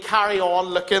carry on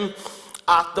looking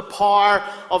at the power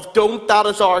of don't. That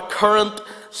is our current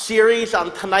series,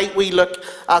 and tonight we look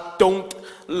at Don't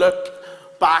Look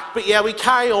Back. But yeah, we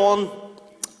carry on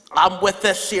with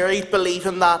this series,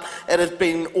 believing that it has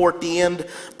been ordained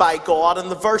by God.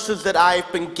 And the verses that I've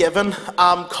been given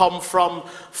come from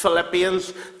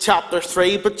Philippians chapter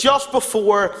 3. But just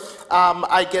before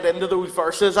I get into those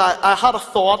verses, I had a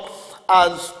thought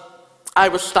as I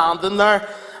was standing there.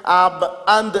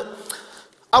 And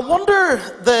I wonder,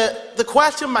 the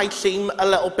question might seem a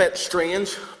little bit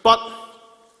strange, but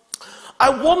I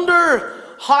wonder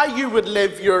how you would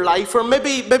live your life, or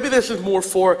maybe this is more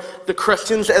for the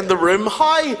Christians in the room,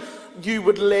 how you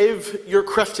would live your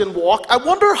Christian walk. I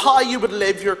wonder how you would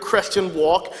live your Christian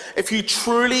walk if you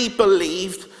truly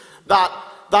believed that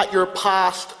your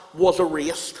past was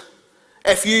erased.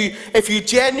 If you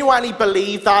genuinely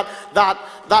believe that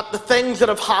the things that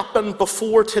have happened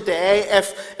before today,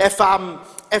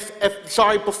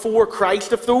 before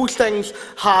Christ, if those things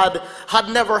had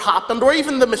never happened, or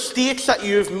even the mistakes that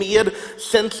you've made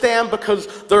since then, because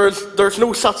there's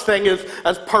no such thing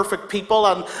as perfect people,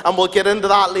 and we'll get into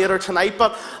that later tonight.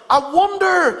 But I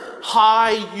wonder how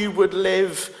you would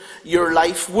live your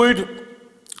life.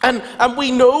 And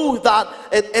we know that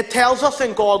it tells us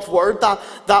in God's word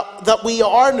that we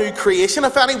are a new creation.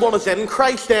 If anyone is in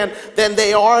Christ, then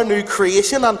they are a new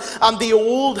creation, and the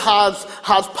old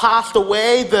has passed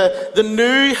away, the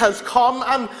new has come,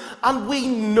 and we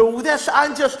know this.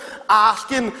 I'm just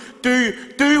asking,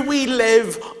 do we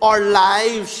live our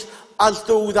lives as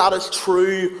though that is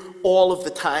true all of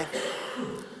the time?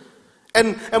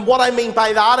 And what I mean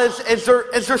by that is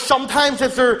there sometimes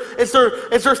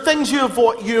things you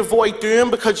avoid doing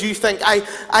because you think I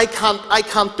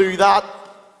can't do that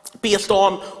based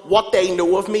on what they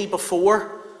know of me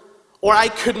before, or I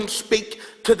couldn't speak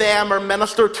to them or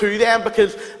minister to them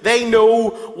because they know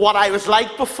what I was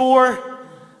like before.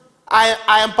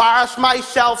 I embarrassed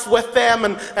myself with them,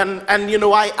 and you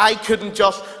know, I couldn't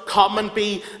just come and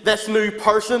be this new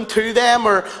person to them,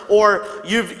 or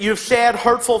you've said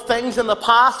hurtful things in the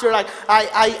past. You're like,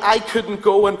 I couldn't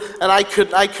go and I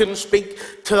couldn't speak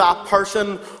to that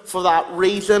person for that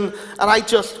reason. And I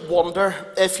just wonder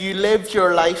if you lived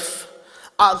your life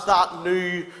as that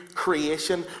new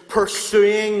creation,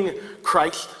 pursuing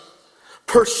Christ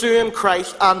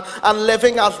and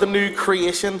living as the new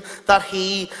creation that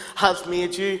He has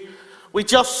made you. We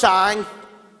just sang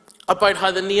about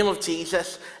how the name of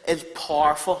Jesus is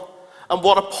powerful, and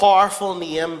what a powerful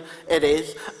name it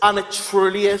is, and it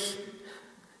truly is.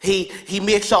 He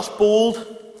makes us bold,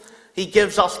 He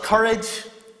gives us courage,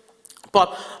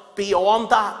 but beyond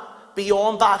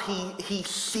that, He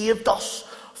saved us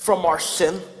from our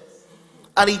sin,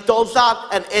 and He does that,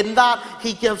 and in that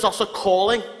He gives us a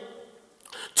calling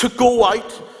to go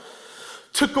out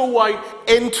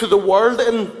into the world,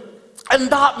 and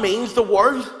that means the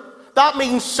world. That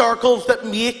means circles that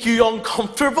make you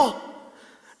uncomfortable.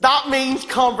 That means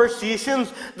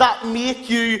conversations that make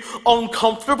you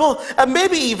uncomfortable. And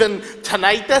maybe even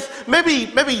tonight,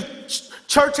 maybe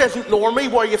church isn't normally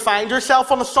where you find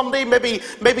yourself on a Sunday. Maybe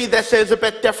this is a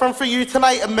bit different for you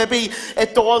tonight, and maybe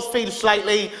it does feel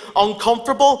slightly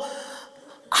uncomfortable.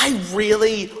 I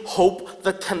really hope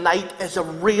that tonight is a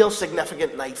real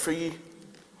significant night for you.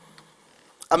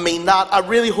 I mean that. I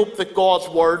really hope that God's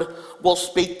word will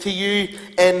speak to you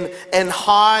in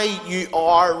how you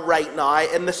are right now,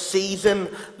 in the season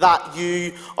that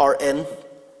you are in.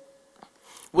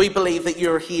 We believe that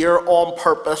you're here on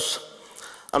purpose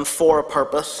and for a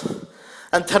purpose.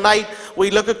 And tonight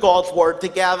we look at God's word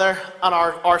together, and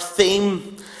our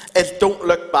theme is Don't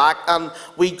Look Back, and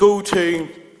we go to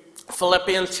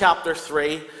Philippians chapter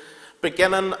 3,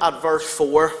 beginning at verse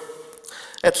 4.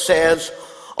 It says,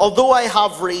 "Although I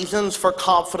have reasons for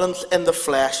confidence in the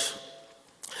flesh,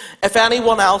 if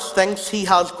anyone else thinks he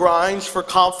has grounds for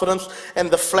confidence in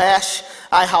the flesh,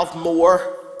 I have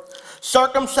more.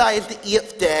 Circumcised the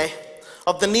 8th day,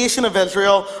 of the nation of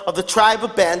Israel, of the tribe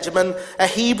of Benjamin, a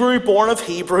Hebrew born of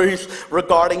Hebrews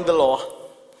regarding the law,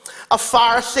 a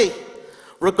Pharisee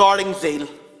regarding zeal,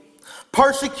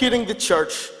 persecuting the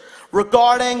church,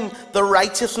 regarding the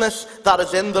righteousness that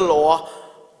is in the law,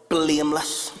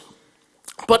 blameless.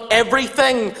 But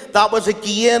everything that was a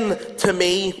gain to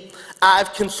me,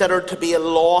 I've considered to be a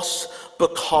loss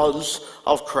because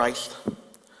of Christ.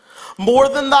 More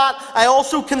than that, I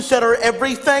also consider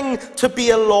everything to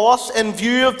be a loss in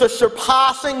view of the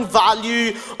surpassing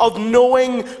value of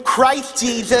knowing Christ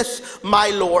Jesus, my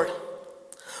Lord.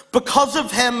 Because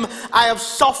of Him, I have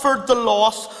suffered the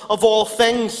loss of all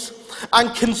things,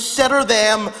 and consider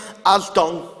them as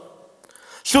dung,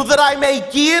 so that I may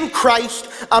gain Christ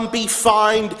and be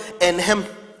found in him,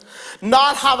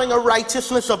 not having a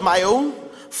righteousness of my own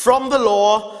from the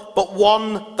law, but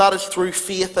one that is through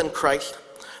faith in Christ,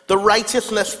 the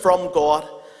righteousness from God,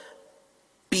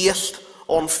 based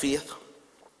on faith.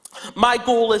 My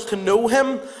goal is to know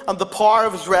him and the power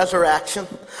of his resurrection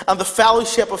and the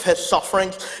fellowship of his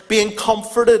sufferings, being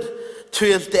comforted to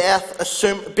his death,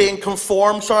 being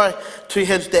conformed to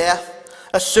his death,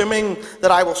 assuming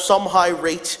that I will somehow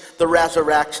reach the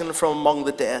resurrection from among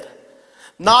the dead.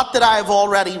 Not that I have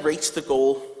already reached the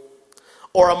goal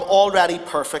or am already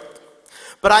perfect,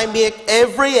 but I make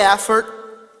every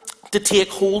effort to take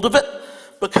hold of it,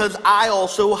 because I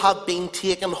also have been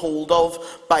taken hold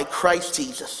of by Christ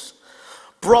Jesus.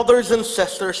 Brothers and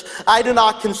sisters, I do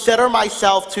not consider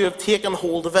myself to have taken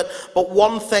hold of it, but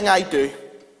one thing I do,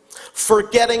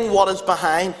 forgetting what is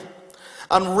behind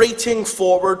and reaching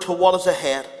forward to what is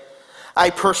ahead, I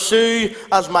pursue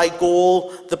as my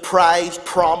goal the prize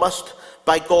promised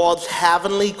by God's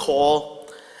heavenly call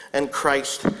in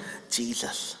Christ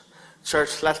Jesus.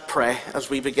 Church, let's pray as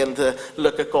we begin to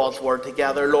look at God's word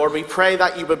together. Lord, we pray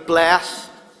that you would bless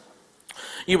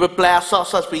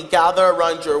us as we gather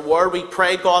around your word. We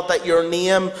pray, God, that your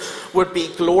name would be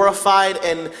glorified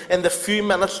in the few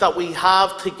minutes that we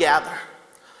have together.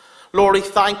 Lord, we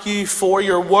thank you for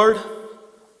your word.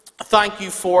 Thank you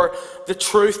for the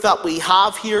truth that we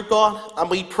have here, God. And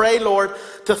we pray, Lord,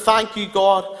 to thank you,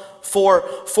 God, for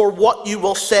what you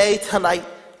will say tonight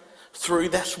through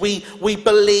this. We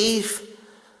believe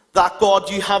that, God,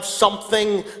 you have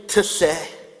something to say.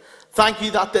 Thank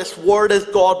you that this word is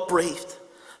God-breathed.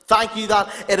 Thank you that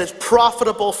it is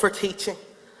profitable for teaching.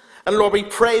 And Lord, we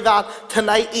pray that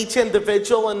tonight each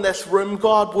individual in this room,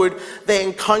 God, would they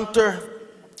encounter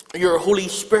your Holy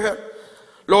Spirit.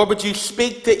 Lord, would you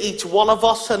speak to each one of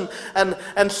us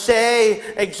and say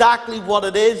exactly what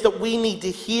it is that we need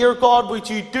to hear, God? Would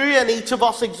you do in each of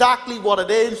us exactly what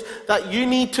it is that you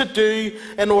need to do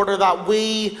in order that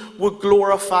we would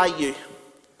glorify you?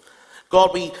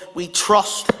 God, we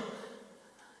trust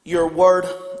your word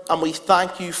and we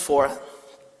thank you for it.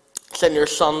 It's in your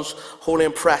Son's holy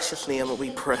and precious name that we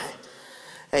pray.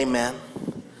 Amen.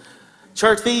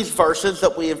 Church, these verses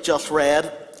that we have just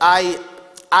read,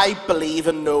 I believe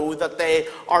and know that they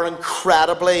are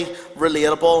incredibly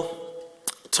relatable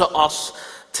to us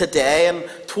today. And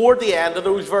toward the end of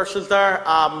those verses there,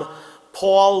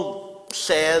 Paul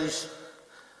says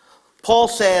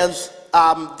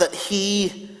that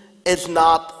he is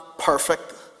not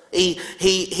perfect.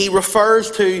 He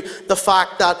refers to the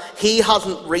fact that he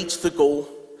hasn't reached the goal,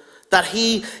 that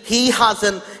he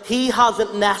hasn't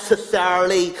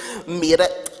necessarily made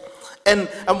it. And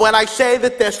when I say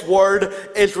that this word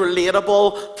is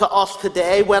relatable to us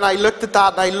today, when I looked at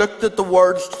that and I looked at the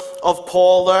words of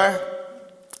Paul there,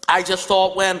 I just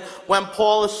thought when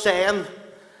Paul is saying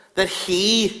that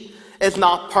he is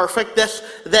not perfect, this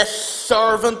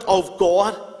servant of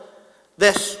God,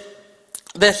 this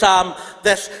man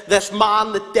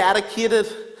that dedicated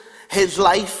his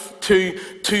life to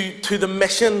the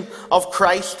mission of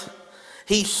Christ,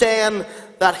 he's saying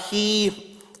that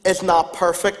he is not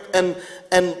perfect. And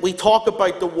we talk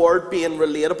about the word being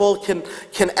relatable.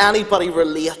 Can anybody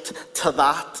relate to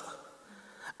that?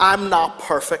 I'm not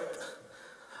perfect.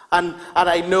 And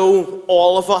I know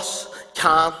all of us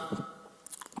can.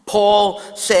 Paul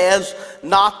says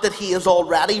not that he has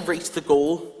already reached the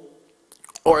goal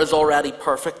or is already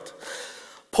perfect.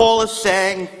 Paul is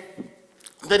saying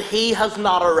that he has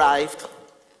not arrived.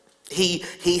 He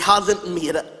hasn't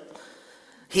made it.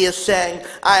 He is saying,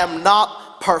 I am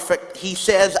not perfect. He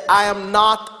says, I am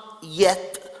not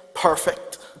yet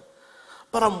perfect,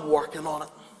 but I'm working on it.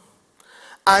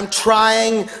 I'm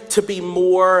trying to be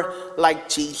more like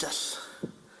Jesus.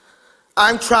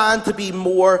 I'm trying to be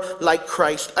more like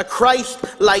Christ, a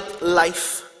Christ-like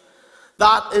life.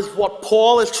 That is what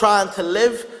Paul is trying to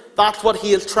live. That's what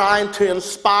he is trying to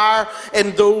inspire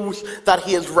in those that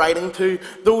he is writing to,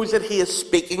 those that he is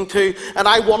speaking to. And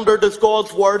I wonder, does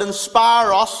God's word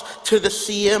inspire us to the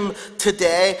same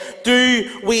today?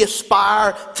 Do we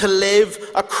aspire to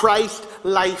live a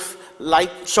Christ-like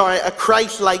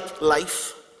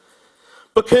life?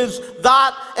 Because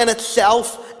that in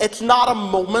itself, it's not a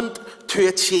moment to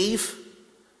achieve.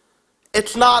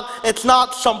 It's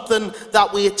not something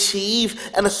that we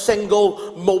achieve in a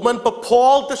single moment, but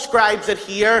Paul describes it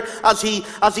here as he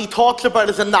talks about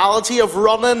his analogy of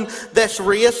running this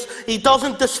race. He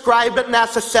doesn't describe it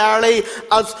necessarily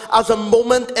as a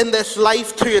moment in this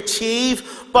life to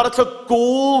achieve, but it's a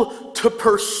goal to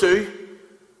pursue.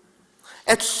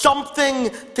 It's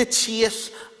something to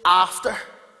chase after.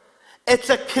 It's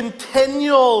a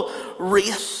continual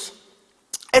race.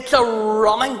 It's a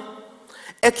running.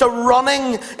 It's a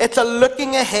running. It's a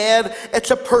looking ahead.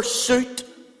 It's a pursuit.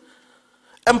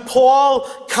 And Paul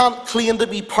can't claim to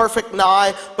be perfect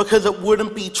now because it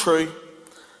wouldn't be true.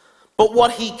 But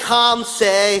what he can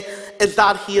say is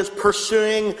that he is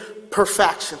pursuing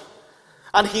perfection.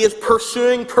 And he is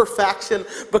pursuing perfection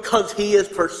because he is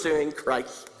pursuing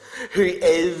Christ, who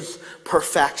is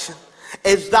perfection.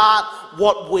 Is that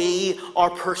what we are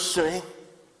pursuing?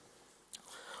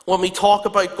 When we talk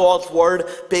about God's word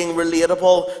being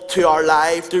relatable to our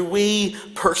lives, do we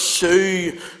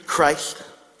pursue Christ?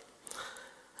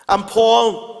 And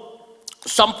Paul,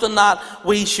 something that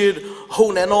we should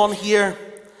hone in on here,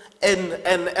 and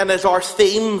as our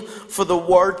theme for the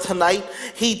word tonight,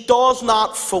 he does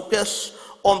not focus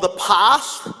on the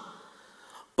past,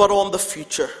 but on the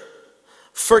future.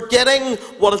 Forgetting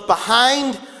what is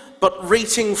behind, but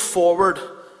reaching forward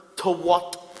to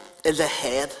what is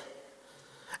ahead.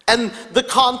 And the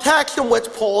context in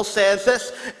which Paul says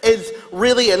this is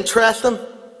really interesting.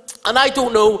 And I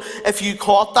don't know if you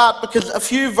caught that, because a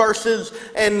few verses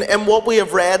in what we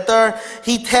have read there,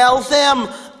 he tells them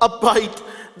about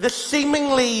the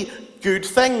seemingly good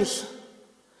things.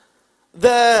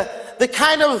 The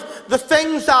kind of the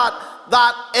things that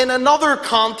in another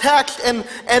context, in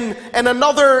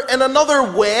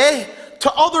another way,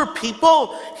 to other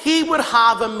people, he would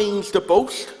have a means to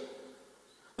boast.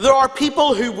 There are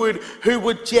people who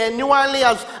would genuinely,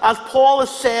 as Paul is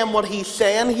saying what he's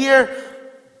saying here,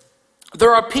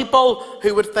 there are people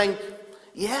who would think,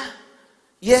 you have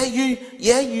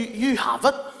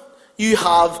it. You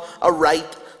have a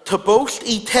right to boast.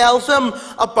 He tells them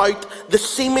about the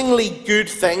seemingly good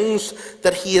things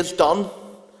that he has done.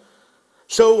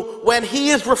 So when he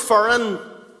is referring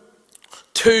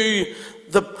to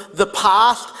the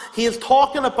past, he is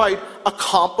talking about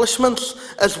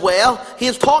accomplishments as well. He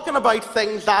is talking about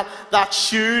things that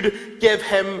should give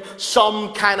him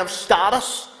some kind of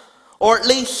status, or at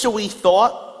least so he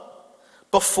thought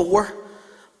before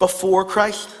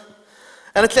Christ.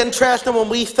 And it's interesting when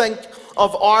we think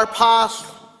of our past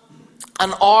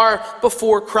and our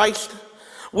before Christ,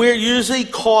 we're usually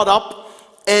caught up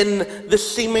in the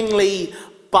seemingly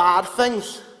bad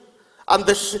things. And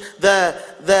the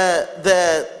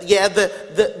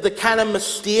kind of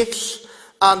mistakes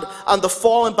and the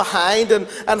falling behind,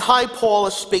 and how Paul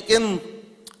is speaking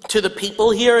to the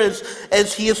people here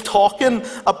is he is talking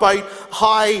about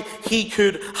how he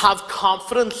could have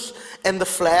confidence in the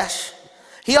flesh.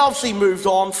 He obviously moves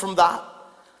on from that,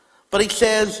 but he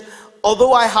says,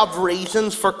 although I have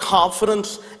reasons for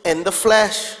confidence in the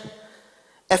flesh,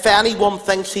 if anyone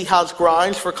thinks he has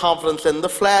grounds for confidence in the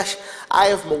flesh, I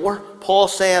have more. Paul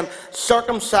saying,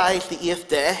 circumcised the 8th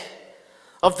day,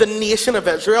 of the nation of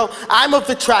Israel. I'm of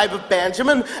the tribe of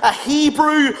Benjamin, a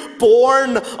Hebrew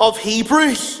born of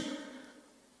Hebrews.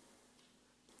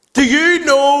 Do you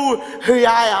know who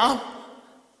I am?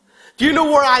 Do you know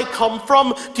where I come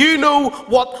from? Do you know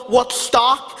what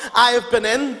stock I have been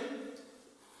in?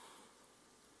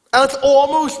 And it's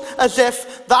almost as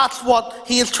if that's what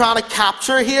he is trying to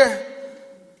capture here.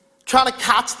 Trying to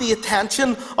catch the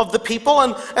attention of the people.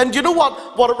 And you know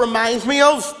what it reminds me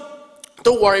of?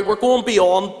 Don't worry, we're going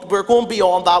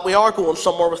beyond that. We are going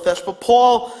somewhere with this. But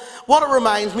Paul, what it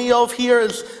reminds me of here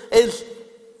is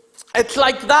it's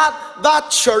like that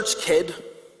church kid,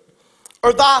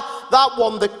 or that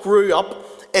one that grew up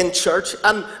in church,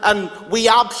 and we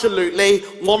absolutely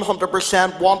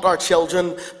 100% want our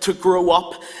children to grow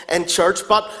up in church.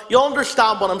 But you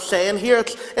understand what I'm saying here?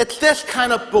 It's this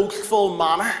kind of boastful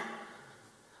manner,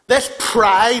 this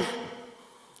pride,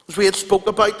 as we had spoke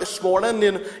about this morning.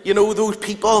 You know those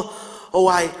people. Oh,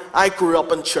 I grew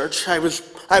up in church. I was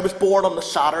born on the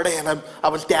Saturday, and I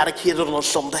was dedicated on a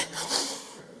Sunday.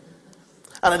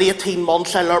 And at 18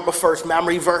 months, I learned my first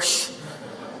memory verse.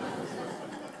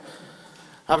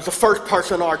 I was the first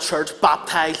person in our church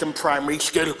baptized in primary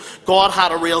school. God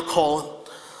had a real calling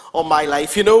on my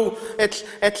life. You know, it's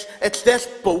this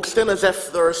boasting as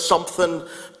if there is something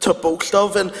to boast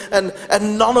of,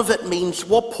 and none of it means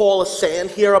what Paul is saying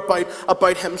here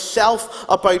about himself,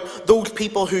 about those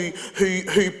people who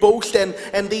boast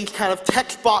in these kind of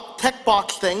tick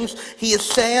box things. He is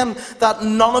saying that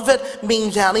none of it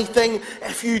means anything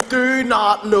if you do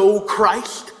not know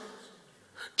Christ.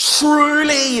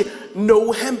 Truly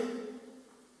know him.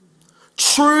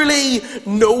 Truly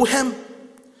know him.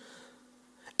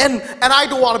 And I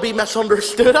don't want to be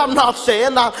misunderstood. I'm not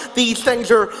saying that these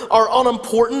things are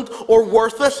unimportant or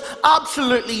worthless.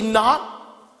 Absolutely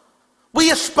not.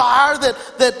 We aspire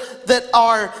that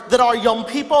our young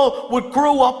people would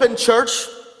grow up in church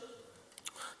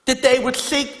that they would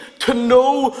seek to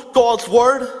know God's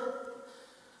word,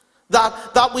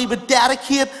 that we would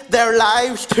dedicate their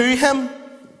lives to him,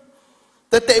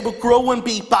 that they would grow and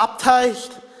be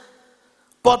baptized.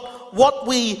 But what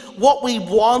we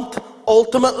want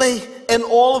ultimately in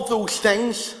all of those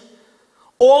things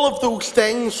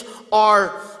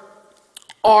are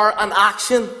an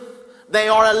action. They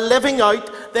are a living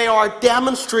out. They are a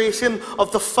demonstration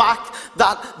of the fact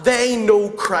that they know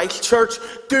Christ. Church,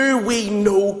 do we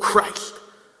know Christ?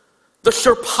 The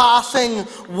surpassing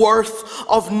worth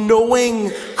of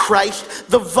knowing Christ,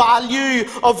 the value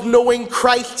of knowing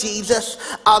Christ Jesus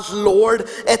as Lord,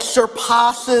 it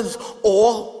surpasses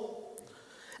all.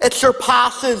 It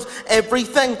surpasses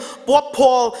everything. What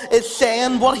Paul is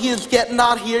saying, what he is getting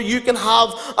at here, you can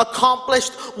have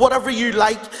accomplished whatever you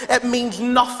like. It means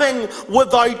nothing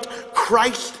without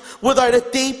Christ, without a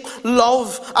deep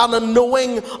love and a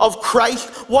knowing of Christ.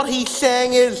 What he's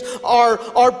saying is,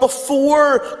 are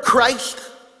before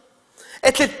Christ.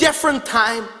 It's a different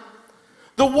time.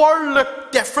 The world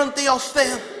looked different to us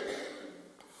then.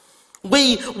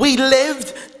 We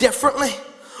lived differently.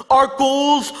 Our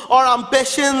goals, our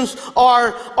ambitions,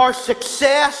 our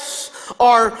success,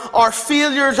 our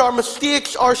failures, our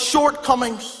mistakes, our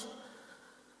shortcomings,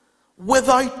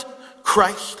 without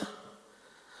Christ.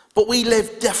 But we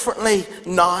live differently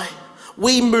now.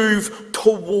 We move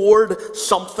toward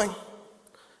something.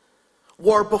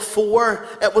 Where before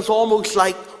it was almost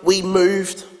like we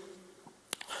moved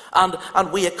and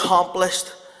we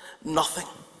accomplished nothing.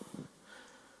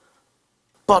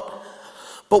 But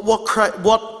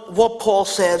what Paul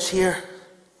says here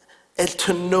is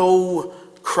to know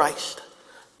Christ.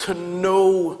 To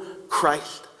know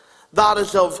Christ. That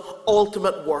is of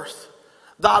ultimate worth.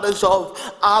 That is of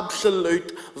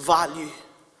absolute value.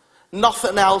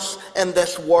 Nothing else in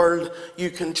this world you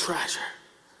can treasure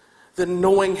than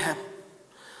knowing him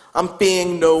and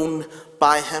being known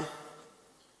by him.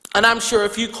 And I'm sure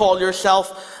if you call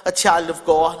yourself a child of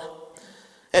God,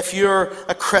 if you're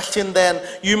a Christian, then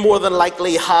you more than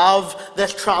likely have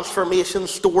this transformation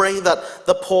story that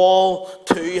Paul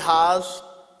too has.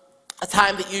 A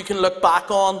time that you can look back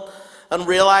on and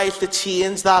realize the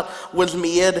change that was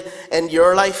made in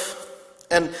your life.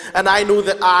 And I know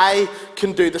that I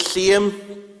can do the same.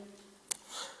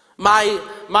 My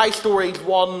story is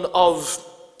one of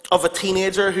a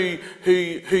teenager who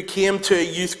came to a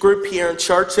youth group here in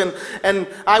church, and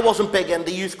I wasn't big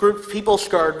into youth groups. People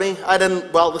scared me.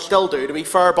 They still do, to be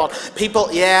fair, but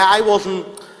I wasn't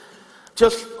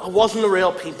a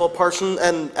real people person,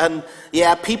 and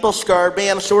people scared me,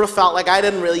 and I sort of felt like I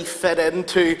didn't really fit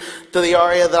into the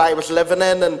area that I was living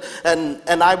in,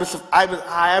 and I was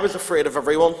afraid of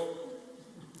everyone.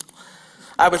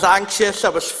 I was anxious, I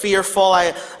was fearful,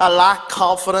 I lacked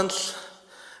confidence.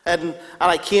 And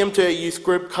I came to a youth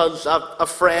group because a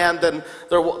friend, and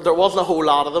there wasn't a whole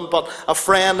lot of them, but a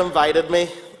friend invited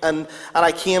me, and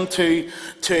I came to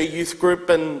a youth group,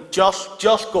 and just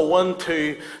going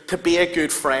to be a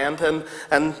good friend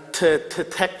and to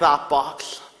tick that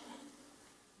box.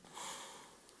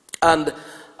 And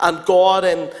God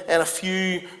in a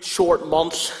few short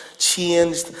months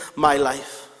changed my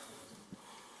life.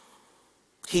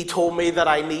 He told me that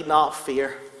I need not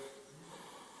fear.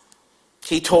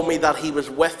 He told me that he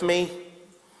was with me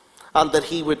and that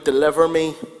he would deliver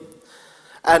me.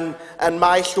 And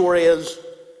my story is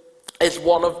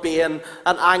one of being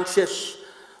an anxious,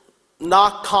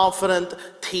 not confident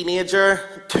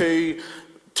teenager to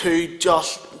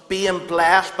just being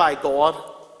blessed by God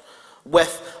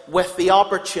with the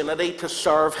opportunity to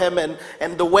serve him in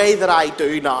the way that I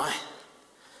do now.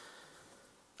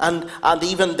 And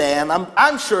even then,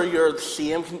 I'm sure you're the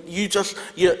same.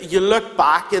 You look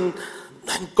back and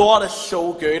God is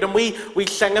so good, and we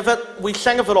sing of it. We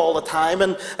sing of it all the time,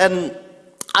 and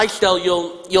I still,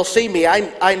 you'll see me.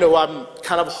 I know I'm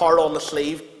kind of hard on the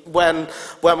sleeve when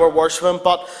we're worshiping,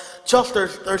 but just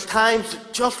there's times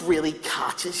it just really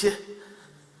catches you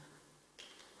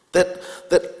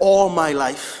that all my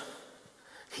life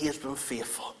he has been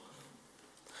faithful.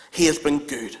 He has been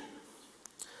good,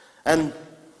 and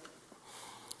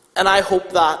I hope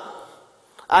that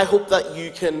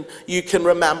you can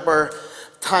remember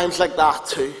times like that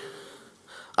too,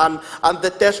 and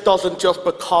that this doesn't just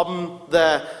become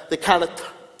the kind of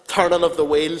turning of the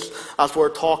wheels as we're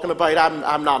talking about.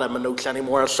 I'm not in my notes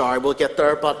anymore. Sorry, we'll get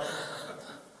there, but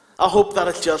I hope that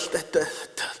it's just that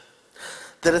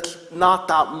it's not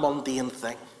that mundane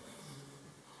thing.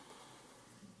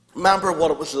 Remember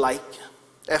what it was like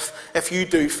if you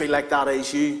do feel like that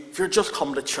is you. If you're just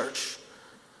coming to church.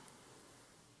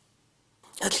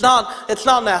 It's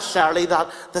not necessarily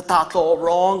that that's all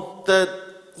wrong.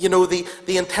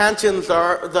 the intentions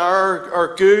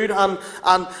are good, and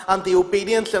the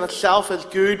obedience in itself is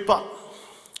good, but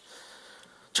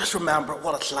just remember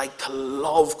what it's like to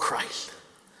love Christ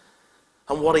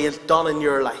and what he has done in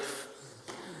your life.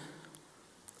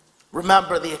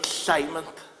 Remember the excitement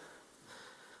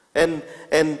in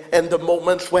the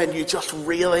moments when you just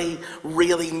really,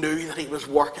 really knew that he was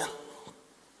working.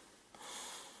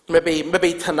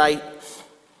 Maybe tonight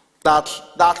that's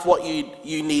what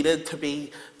you needed to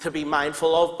be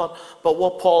mindful of. But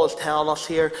what Paul is telling us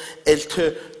here is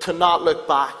to not look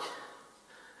back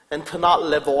and to not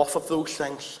live off of those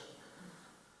things,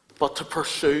 but to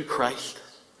pursue Christ,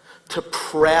 to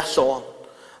press on,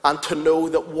 and to know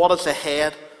that what is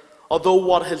ahead, although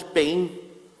what has been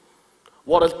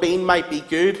might be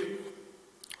good,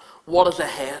 what is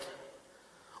ahead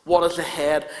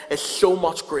is so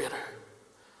much greater.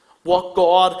 What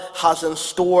God has in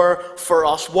store for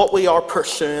us, what we are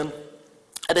pursuing,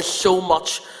 it is so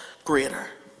much greater.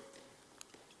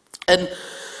 And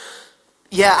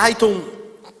yeah, I don't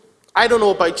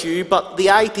know about you, but the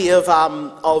idea of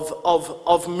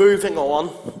moving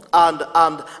on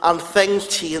and things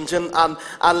changing and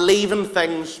leaving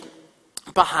things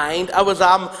behind. I was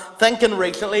thinking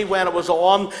recently when I was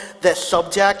on this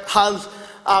subject,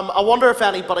 I wonder if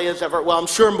anybody has ever, well, I'm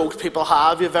sure most people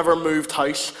have, you've ever moved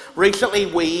house. Recently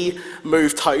we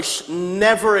moved house.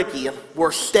 Never again.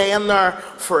 We're staying there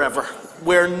forever.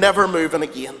 We're never moving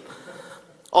again.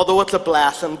 Although it's a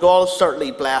blessing, God has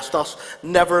certainly blessed us,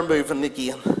 never moving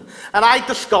again. And I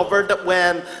discovered that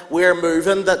when we're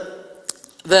moving well,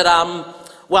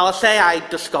 I say I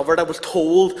discovered, I was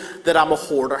told that I'm a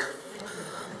hoarder.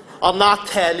 I'll not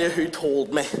tell you who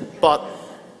told me, but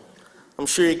I'm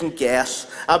sure you can guess.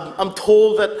 I'm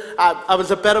told that I was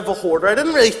a bit of a hoarder. I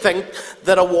didn't really think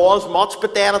that I was much,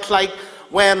 but then it's like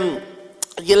when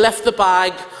you lift the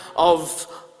bag of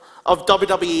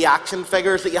WWE action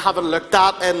figures that you haven't looked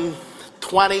at in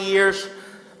 20 years.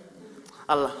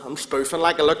 I'm spoofing,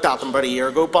 like I looked at them about a year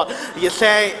ago, but you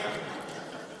say,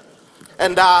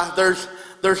 and there's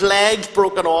legs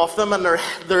broken off them, and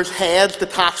there's heads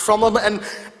detached from them, and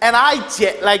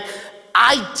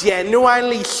I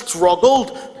genuinely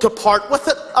struggled to part with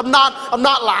it. I'm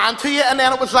not lying to you. And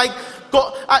then it was like,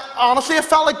 honestly, I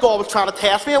felt like God was trying to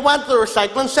test me. I went to the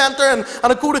recycling centre and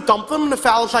I go to dump them, and the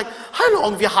fella's like, "How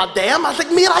long have you had them?" I was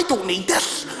like, "Mate, I don't need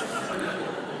this."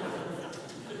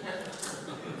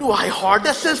 You know how hard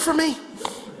this is for me.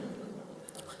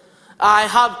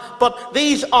 But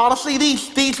these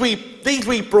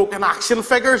wee broken action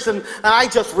figures, and I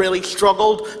just really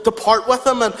struggled to part with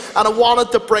them, and I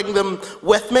wanted to bring them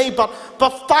with me. But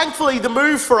thankfully, the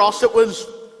move for us, it was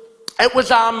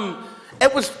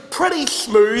pretty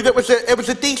smooth. It was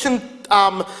a decent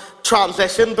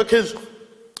transition, because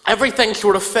everything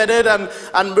sort of fitted and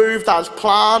moved as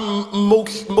planned.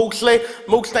 Most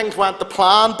things went to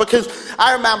plan, because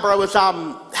I remember I was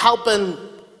helping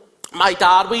my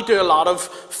dad. We do a lot of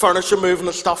furniture moving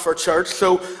and stuff for church,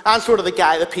 so I'm sort of the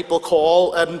guy that people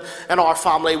call in our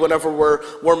family whenever we're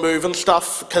moving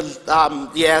stuff, because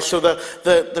so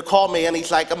they call me, and he's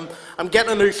like, I'm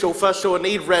getting a new sofa, so I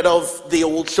need rid of the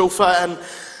old sofa. And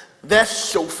this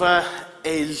sofa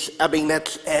is,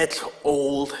 it's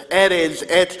old.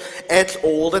 It's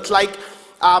old. It's like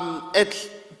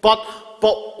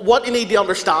But what you need to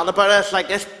understand about it is, like,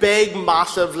 this big,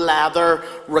 massive leather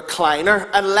recliner.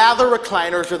 And leather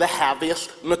recliners are the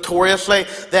heaviest. Notoriously,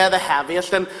 they're the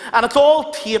heaviest. And it's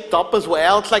all taped up as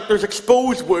well. It's like there's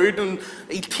exposed wood, and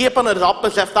he's taping it up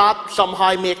as if that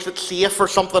somehow makes it safe or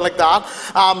something like that.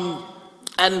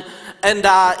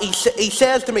 He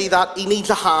says to me that he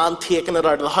needs a hand taking it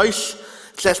out of the house.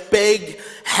 It's this big,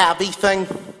 heavy thing.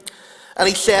 And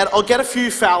he said, "I'll get a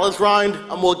few fellas round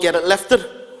and we'll get it lifted."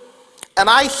 And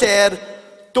I said,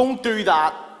 "Don't do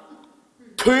that.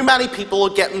 Too many people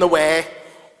will get in the way.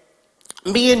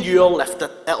 Me and you'll lift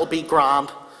it. It'll be grand."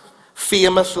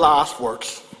 Famous last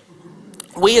words.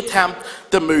 We attempt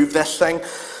to move this thing,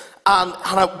 and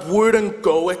it wouldn't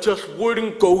go. It just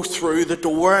wouldn't go through the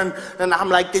door. And I'm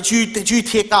like, did you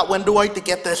take that window out to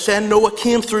get this in?" "No, it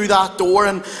came through that door."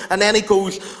 And then he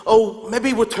goes, "Oh,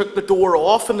 maybe we took the door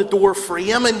off and the door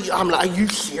frame." And I'm like, "Are you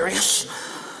serious?"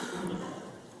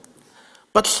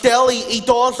 But still, he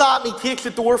does that, and he takes the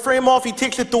door frame off, he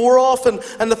takes the door off, and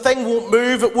the thing won't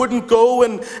move, it wouldn't go.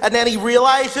 And then he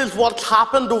realises what's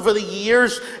happened over the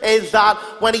years is that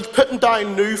when he's putting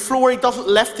down new floor, he doesn't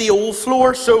lift the old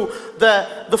floor, so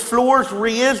the floor's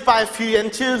raised by a few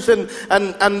inches, and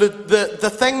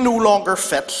the thing no longer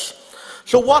fits.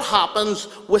 So what happens,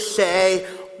 we say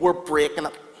we're breaking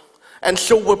it. And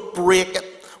so we break it.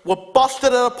 We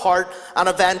busted it apart, and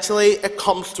eventually it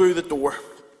comes through the door.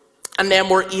 And then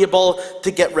we're able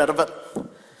to get rid of it.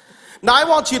 Now I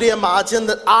want you to imagine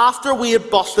that after we had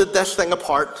busted this thing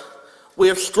apart, we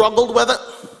have struggled with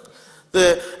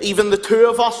it. Even the two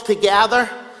of us together,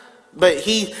 but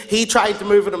he tried to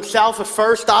move it himself at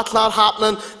first. That's not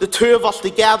happening. The two of us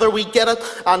together, we get it,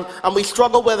 and we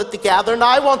struggle with it together. Now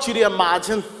I want you to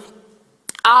imagine,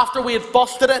 after we had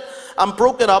busted it and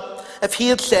broke it up, if he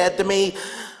had said to me,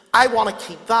 I want to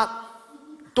keep that,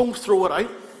 don't throw it out.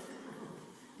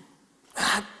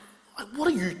 What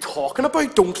are you talking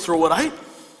about? Don't throw it out.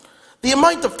 The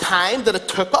amount of time that it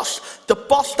took us to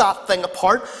bust that thing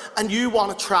apart, and you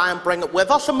want to try and bring it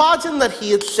with us. Imagine that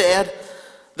he had said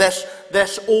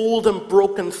this old and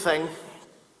broken thing,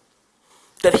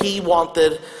 that he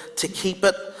wanted to keep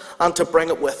it and to bring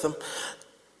it with him.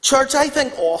 Church, I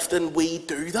think often we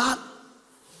do that.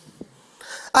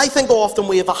 I think often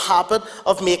we have a habit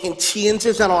of making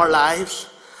changes in our lives,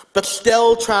 but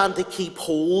still trying to keep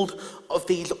hold of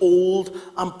these old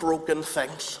and broken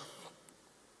things.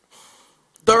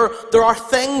 There are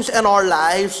things in our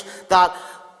lives that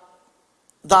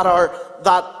are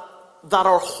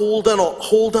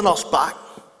holding us back.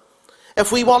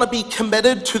 If we want to be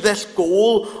committed to this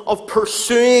goal of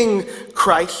pursuing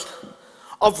Christ,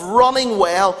 of running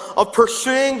well, of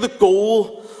pursuing the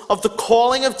goal of the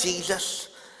calling of Jesus,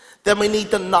 then we need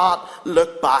to not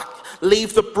look back.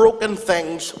 Leave the broken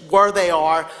things where they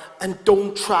are and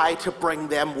don't try to bring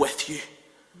them with you.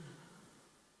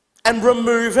 And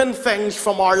removing things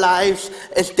from our lives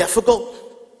is difficult.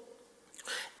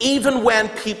 Even when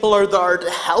people are there to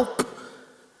help,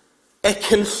 it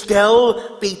can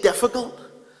still be difficult.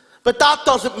 But that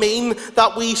doesn't mean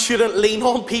that we shouldn't lean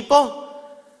on people.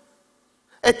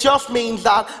 It just means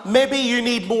that maybe you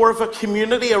need more of a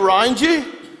community around you.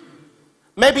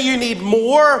 Maybe you need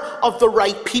more of the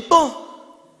right people.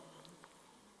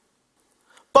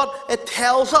 But it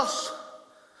tells us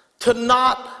to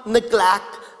not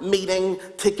neglect meeting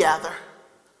together.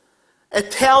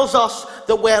 It tells us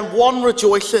that when one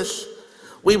rejoices,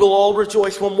 we will all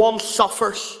rejoice. When one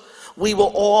suffers, we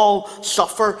will all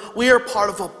suffer. We are part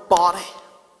of a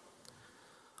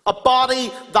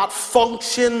body that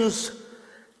functions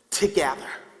together.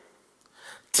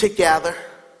 Together.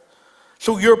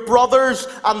 So your brothers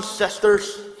and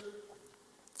sisters,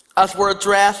 as we're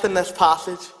addressed in this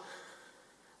passage,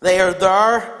 they are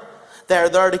there. They're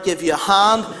there to give you a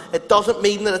hand. It doesn't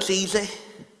mean that it's easy,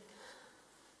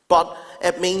 but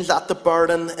it means that the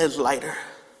burden is lighter.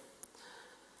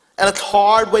 And it's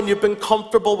hard when you've been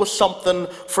comfortable with something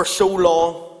for so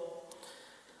long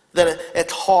that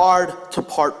it's hard to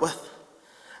part with.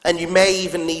 And you may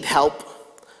even need help.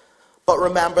 But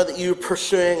remember that you're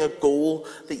pursuing a goal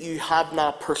that you have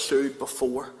not pursued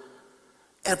before.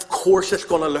 Of course it's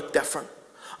going to look different.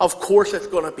 Of course it's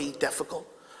going to be difficult.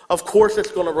 Of course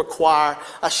it's going to require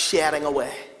a shedding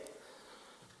away.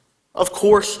 Of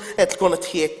course it's going to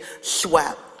take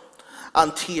sweat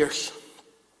and tears.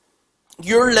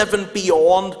 You're living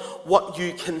beyond what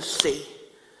you can see.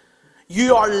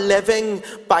 You are living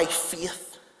by faith.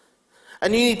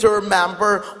 And you need to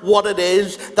remember what it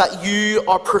is that you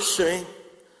are pursuing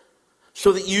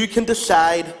so that you can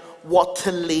decide what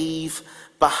to leave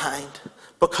behind.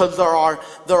 Because there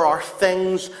are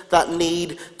things that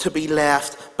need to be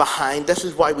left behind. This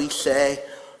is why we say,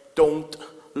 don't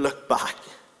look back.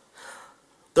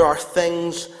 There are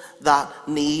things that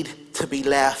need to be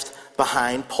left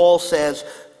behind. Paul says,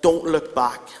 don't look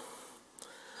back.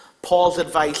 Paul's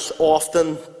advice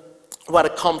often when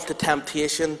it comes to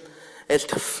temptation is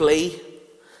to flee.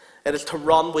 It is to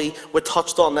run. We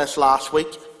touched on this last week.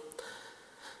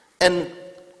 And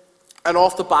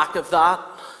off the back of that,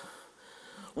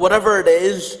 whatever it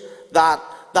is that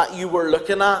you were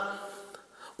looking at,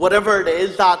 whatever it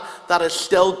is that is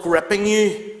still gripping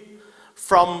you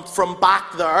from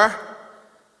back there,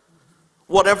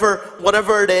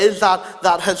 whatever it is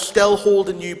that has still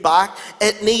holding you back,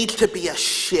 it needs to be a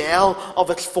shell of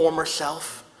its former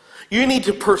self. You need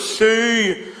to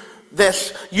pursue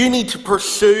this. You need to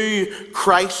pursue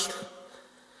Christ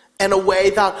in a way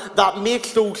that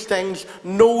makes those things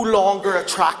no longer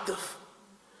attractive.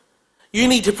 You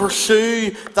need to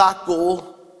pursue that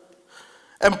goal.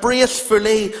 Embrace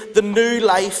fully the new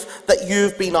life that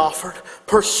you've been offered.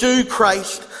 Pursue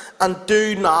Christ and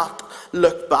do not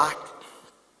look back.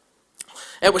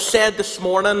 It was said this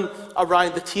morning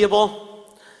around the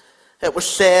table. It was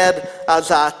said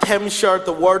as Tim shared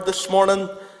the word this morning,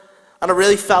 and I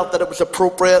really felt that it was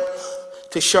appropriate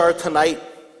to share tonight.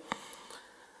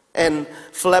 In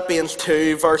Philippians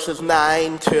 2 verses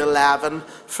 9 to 11,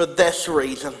 for this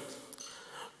reason,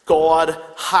 God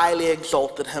highly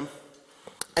exalted him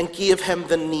and gave him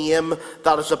the name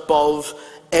that is above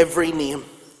every name,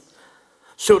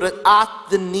 so that at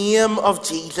the name of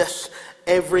Jesus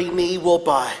every knee will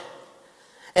bow,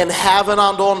 in heaven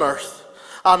and on earth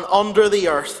and under the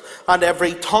earth, and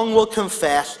every tongue will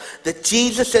confess that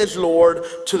Jesus is Lord,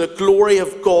 to the glory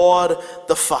of God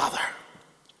the Father.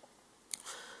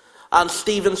 And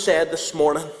Stephen said this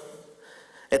morning,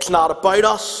 it's not about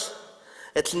us,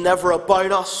 it's never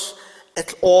about us,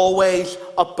 it's always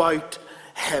about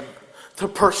him. The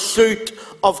pursuit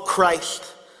of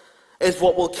Christ is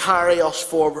what will carry us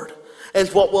forward,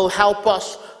 is what will help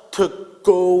us to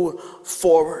go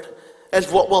forward,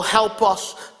 is what will help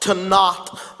us to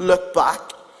not look back.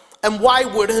 And why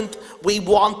wouldn't we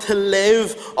want to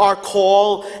live our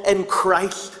call in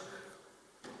Christ?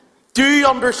 Do you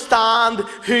understand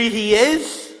who he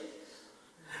is?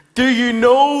 Do you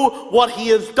know what he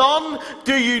has done?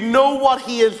 Do you know what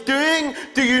he is doing?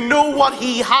 Do you know what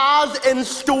he has in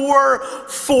store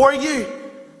for you?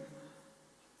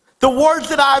 The words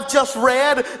that I've just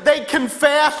read, they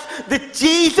confess that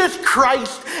Jesus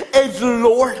Christ is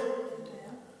Lord.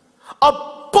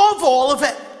 Above all of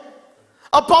it.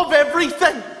 Above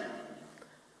everything.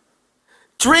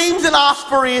 Dreams and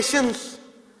aspirations,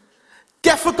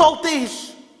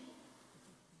 difficulties,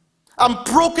 and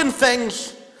broken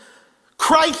things.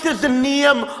 Christ is the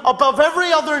name above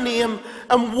every other name,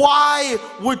 and why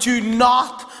would you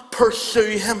not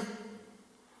pursue him?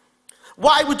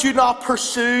 Why would you not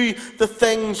pursue the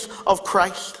things of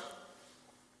Christ?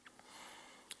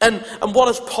 And what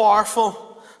is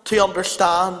powerful to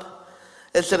understand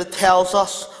is that it tells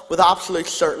us with absolute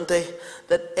certainty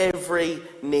that every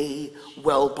knee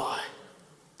will bow.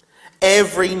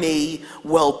 Every knee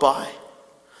will bow.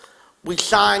 We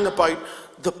sang about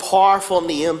the powerful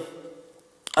name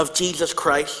of Jesus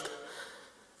Christ,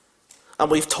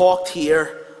 and we've talked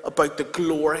here about the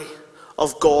glory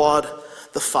of God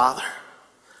the Father,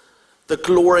 the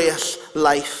glorious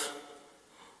life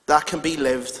that can be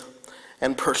lived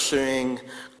in pursuing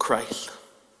Christ.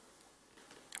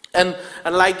 And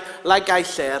like I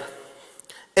said,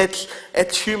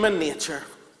 it's human nature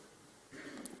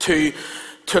to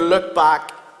look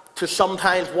back, to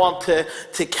sometimes want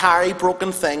to carry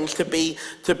broken things, to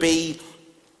be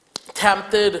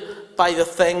tempted by the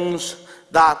things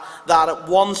that at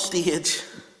one stage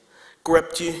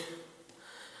gripped you.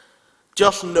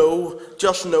 Just know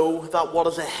that what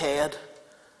is ahead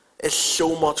is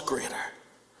so much greater.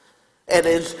 It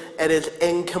is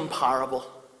incomparable.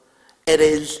 It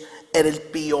is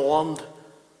beyond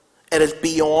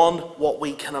what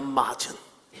we can imagine.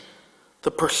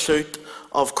 The pursuit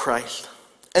of Christ.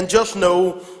 And just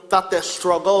know that this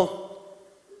struggle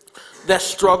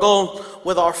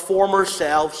with our former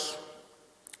selves,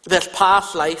 this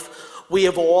past life, we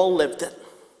have all lived it.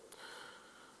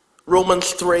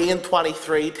 Romans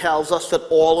 3:23 tells us that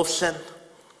all have sinned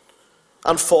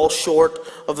and fall short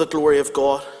of the glory of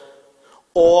God.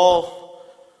 All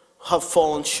have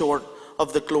fallen short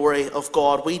of the glory of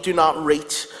God. We do not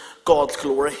reach God's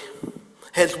glory.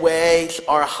 His ways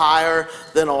are higher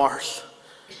than ours.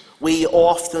 We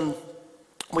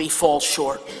fall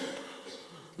short.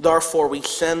 Therefore we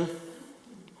sin.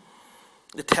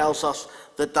 It tells us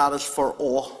that is for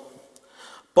all.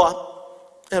 But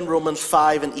in Romans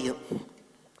 5:8,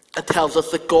 it tells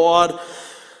us that God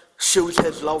shows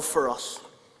his love for us,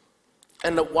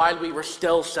 and that while we were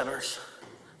still sinners,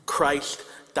 Christ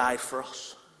died for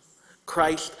us.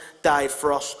 Christ died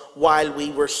for us while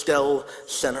we were still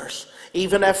sinners.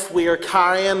 Even if we are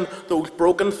carrying those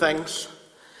broken things,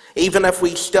 even if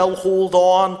we still hold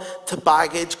on to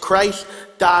baggage, Christ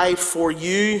died for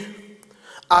you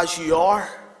as you are.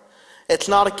 It's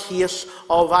not a case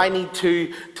of I need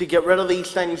to get rid of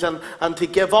these things and to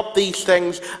give up these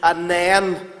things and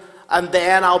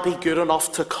then I'll be good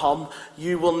enough to come.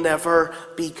 You will never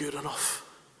be good enough.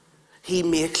 He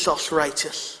makes us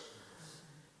righteous.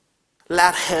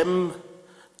 Let him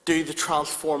do the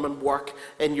transforming work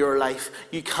in your life.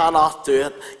 You cannot do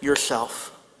it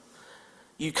yourself.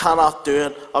 You cannot do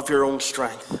it of your own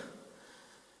strength.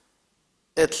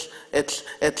 It's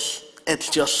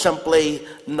just simply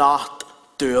not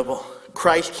doable.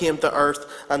 Christ came to earth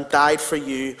and died for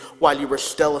you while you were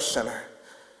still a sinner.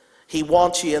 He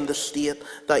wants you in the state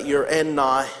that you're in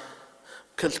now,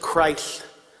 because Christ,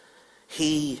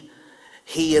 He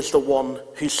is the one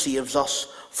who saves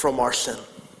us from our sin.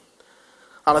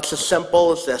 And it's as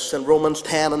simple as this. In Romans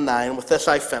 10:9, with this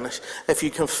I finish. If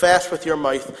you confess with your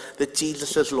mouth that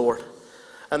Jesus is Lord,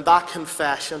 and that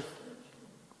confession,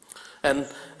 and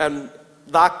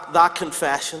that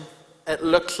confession it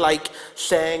looks like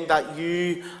saying that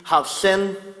you have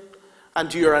sinned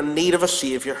and you are in need of a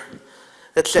Saviour.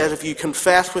 It says if you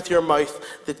confess with your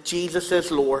mouth that Jesus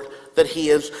is Lord, that he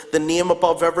is the name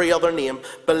above every other name,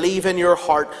 believe in your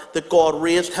heart that God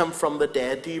raised him from the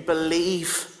dead. Do you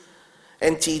believe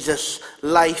in Jesus'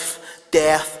 life,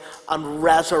 death, and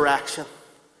resurrection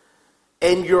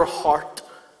in your heart?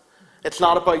 It's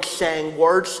not about saying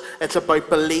words, it's about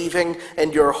believing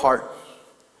in your heart.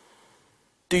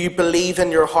 Do you believe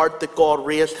in your heart that God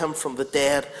raised him from the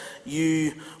dead?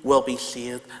 You will be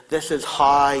saved. This is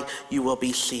how you will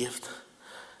be saved.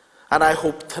 And I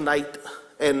hope tonight,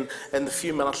 in the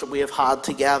few minutes that we have had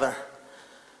together,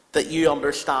 that you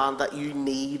understand that you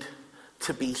need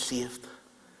to be saved.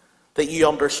 That you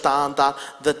understand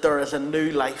that there is a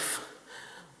new life.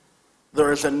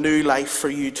 There is a new life for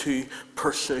you to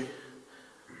pursue.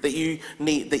 That you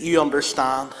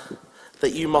understand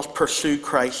that you must pursue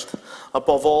Christ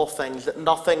above all things, that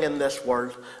nothing in this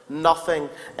world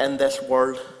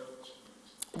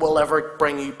will ever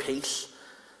bring you peace,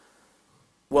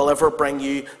 will ever bring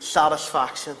you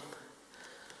satisfaction,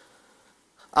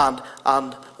 and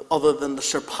other than the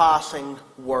surpassing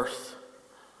worth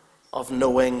of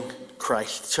knowing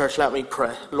Christ. Church, let me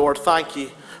pray. Lord, thank you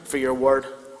for your word.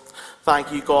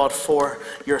 Thank you, God, for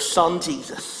your Son,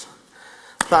 Jesus.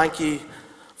 Thank you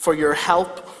for your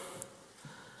help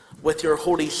with your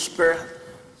Holy Spirit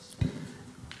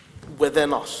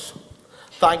within us.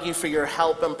 Thank you for your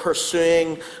help in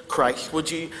pursuing Christ.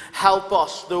 Would you help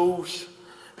us, those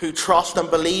who trust and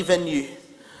believe in you,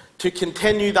 to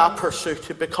continue that pursuit,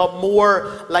 to become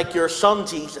more like your Son,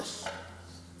 Jesus.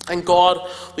 And God,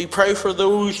 we pray for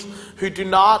those who do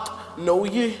not know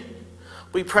you.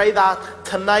 We pray that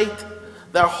tonight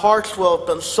their hearts will have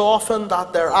been softened,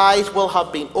 that their eyes will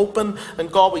have been opened.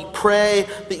 And God, we pray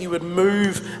that you would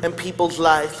move in people's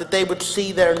lives, that they would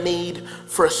see their need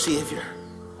for a Saviour.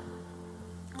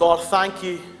 God, thank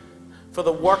you for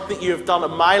the work that you have done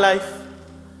in my life.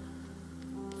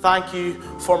 Thank you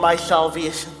for my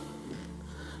salvation.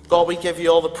 God, we give you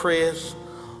all the praise,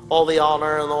 all the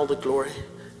honour and all the glory.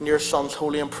 In your Son's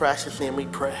holy and precious name we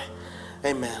pray.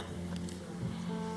 Amen.